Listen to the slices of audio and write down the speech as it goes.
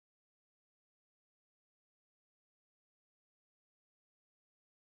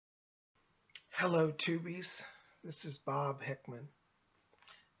Hello, Tubies. This is Bob Hickman.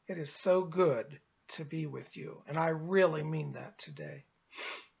 It is so good to be with you, and I really mean that today.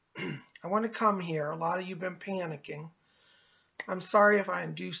 I want to come here. A lot of you have been panicking. I'm sorry if I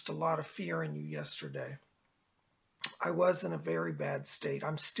induced a lot of fear in you yesterday. I was in a very bad state.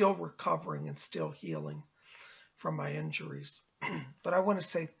 I'm still recovering and still healing from my injuries. But I want to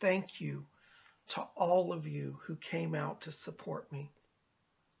say thank you to all of you who came out to support me.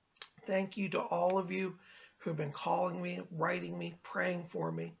 Thank you to all of you who've been calling me, writing me, praying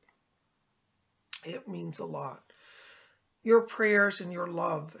for me. It means a lot. Your prayers and your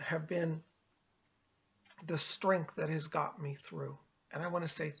love have been the strength that has got me through. And I want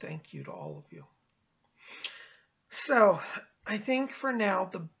to say thank you to all of you. So I think for now,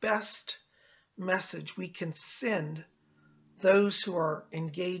 the best message we can send those who are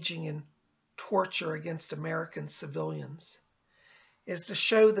engaging in torture against American civilians is to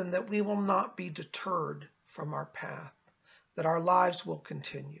show them that we will not be deterred from our path, that our lives will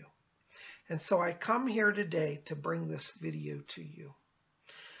continue. And so I come here today to bring this video to you.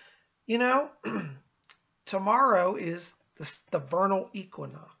 You know, tomorrow is the vernal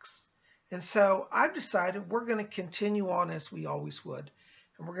equinox. And so I've decided we're going to continue on as we always would.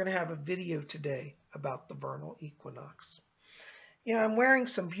 And we're going to have a video today about the vernal equinox. You know, I'm wearing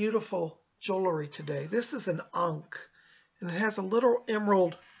some beautiful jewelry today. This is an ankh, and it has a little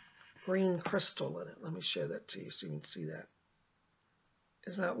emerald green crystal in it. Let me show that to you so you can see that.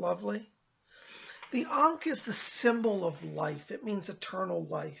 Isn't that lovely? The ankh is the symbol of life. It means eternal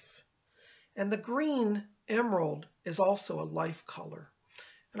life. And the green emerald is also a life color.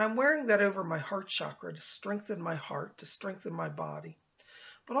 And I'm wearing that over my heart chakra to strengthen my heart, to strengthen my body.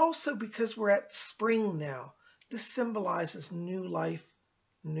 But also because we're at spring now, this symbolizes new life,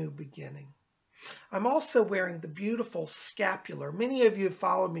 new beginning. I'm also wearing the beautiful scapular. Many of you who have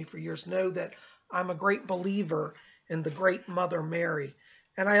followed me for years know that I'm a great believer in the great Mother Mary.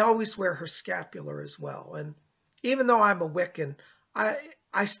 And I always wear her scapular as well. And even though I'm a Wiccan,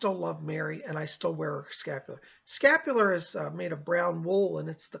 I still love Mary, and I still wear her scapular. Scapular is made of brown wool, and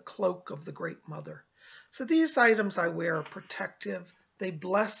it's the cloak of the Great Mother. So these items I wear are protective. They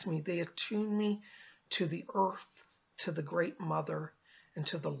bless me. They attune me to the earth, to the Great Mother, and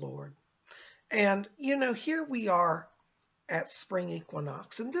to the Lord. And, you know, here we are at spring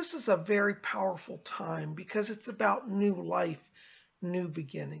equinox. And this is a very powerful time because it's about new life, new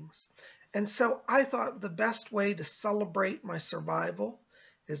beginnings. And so I thought the best way to celebrate my survival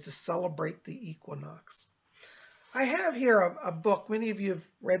is to celebrate the equinox. I have here a book. Many of you have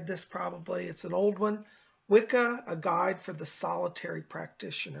read this probably. It's an old one, Wicca, A Guide for the Solitary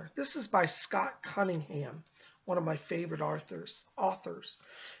Practitioner. This is by Scott Cunningham, one of my favorite authors.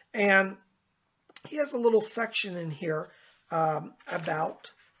 And he has a little section in here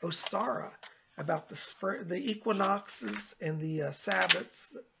about Ostara, about the equinoxes and the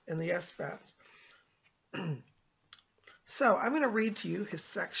Sabbats and the Esbats. So I'm going to read to you his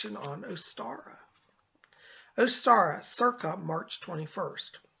section on Ostara. Ostara, circa March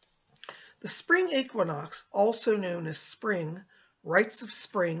 21st. The spring equinox, also known as spring, rites of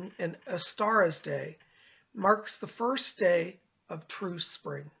spring, and Ostara's day, marks the first day of true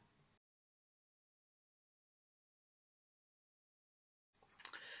spring.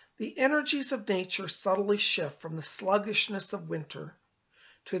 The energies of nature subtly shift from the sluggishness of winter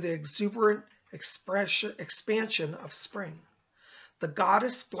to the exuberant expansion of spring. The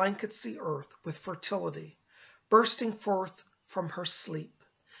goddess blankets the earth with fertility, bursting forth from her sleep,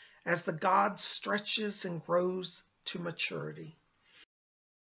 as the god stretches and grows to maturity.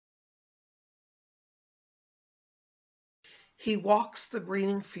 He walks the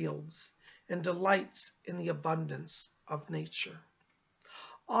greening fields and delights in the abundance of nature.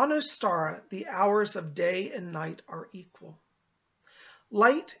 On Ostara, the hours of day and night are equal.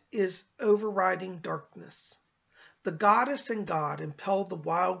 Light is overriding darkness. The goddess and god impel the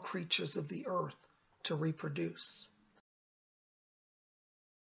wild creatures of the earth to reproduce.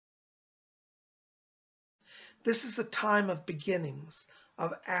 This is a time of beginnings,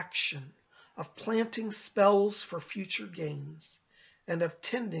 of action, of planting spells for future gains, and of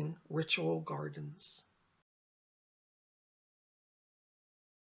tending ritual gardens.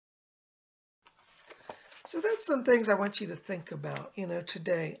 So that's some things I want you to think about, you know,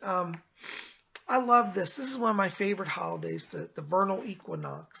 today. I love this. This is one of my favorite holidays, the vernal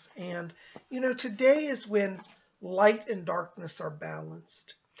equinox. And, you know, today is when light and darkness are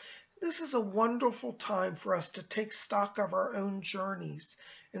balanced. This is a wonderful time for us to take stock of our own journeys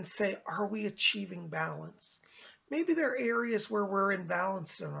and say, are we achieving balance? Maybe there are areas where we're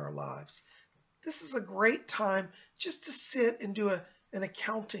imbalanced in our lives. This is a great time just to sit and do a an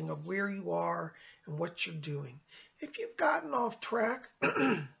accounting of where you are and what you're doing. If you've gotten off track,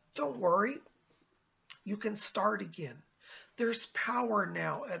 don't worry. You can start again. There's power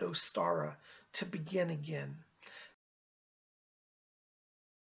now at Ostara to begin again.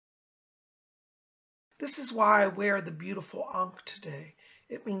 This is why I wear the beautiful ankh today.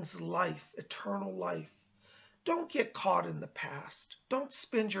 It means life, eternal life. Don't get caught in the past. Don't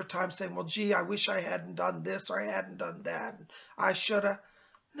spend your time saying, well, gee, I wish I hadn't done this or I hadn't done that. And I should have.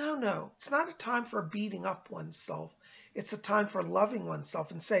 No. It's not a time for beating up oneself. It's a time for loving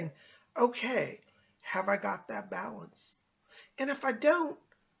oneself and saying, okay, have I got that balance? And if I don't,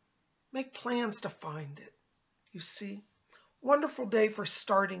 make plans to find it. You see? Wonderful day for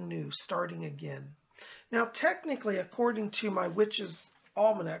starting new, starting again. Now, technically, according to my Witch's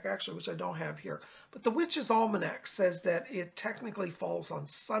Almanac, actually, which I don't have here, but the Witch's Almanac says that it technically falls on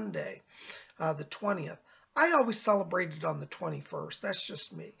Sunday, the 20th. I always celebrate it on the 21st. That's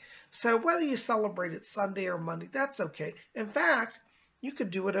just me. So whether you celebrate it Sunday or Monday, that's okay. In fact, you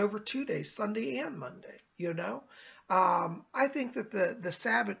could do it over 2 days, Sunday and Monday, you know. I think that the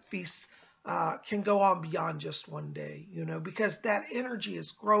Sabbath feasts can go on beyond just 1 day, you know, because that energy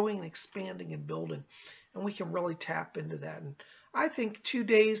is growing, expanding, and building, and we can really tap into that. And I think 2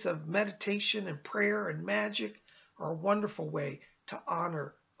 days of meditation and prayer and magic are a wonderful way to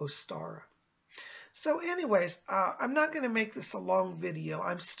honor Ostara. So anyways, I'm not going to make this a long video.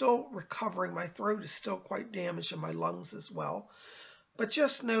 I'm still recovering. My throat is still quite damaged and my lungs as well. But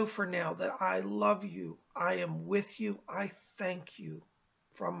just know for now that I love you. I am with you. I thank you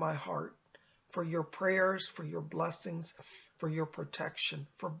from my heart for your prayers, for your blessings, for your protection,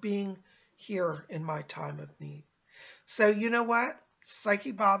 for being here in my time of need. So you know what?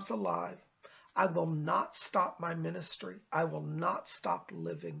 Psyche Bob's alive. I will not stop my ministry. I will not stop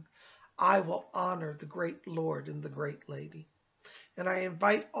living. I will honor the great Lord and the great lady. And I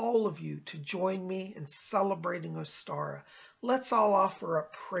invite all of you to join me in celebrating Ostara. Let's all offer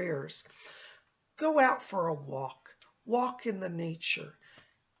up prayers. Go out for a walk. Walk in the nature.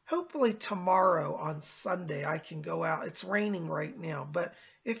 Hopefully tomorrow on Sunday I can go out. It's raining right now, but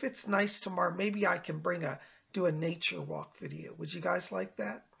if it's nice tomorrow, maybe I can do a nature walk video. Would you guys like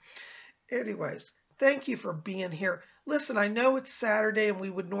that? Anyways, thank you for being here. Listen, I know it's Saturday and we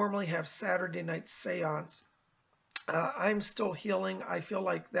would normally have Saturday night seance. I'm still healing. I feel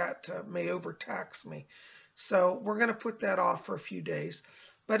like that may overtax me. So we're going to put that off for a few days.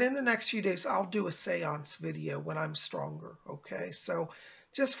 But in the next few days, I'll do a seance video when I'm stronger. Okay, so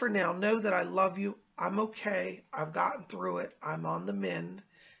just for now, know that I love you. I'm okay. I've gotten through it. I'm on the mend.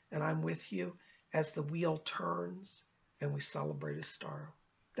 And I'm with you as the wheel turns and we celebrate Ostara.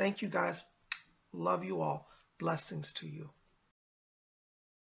 Thank you, guys. Love you all. Blessings to you.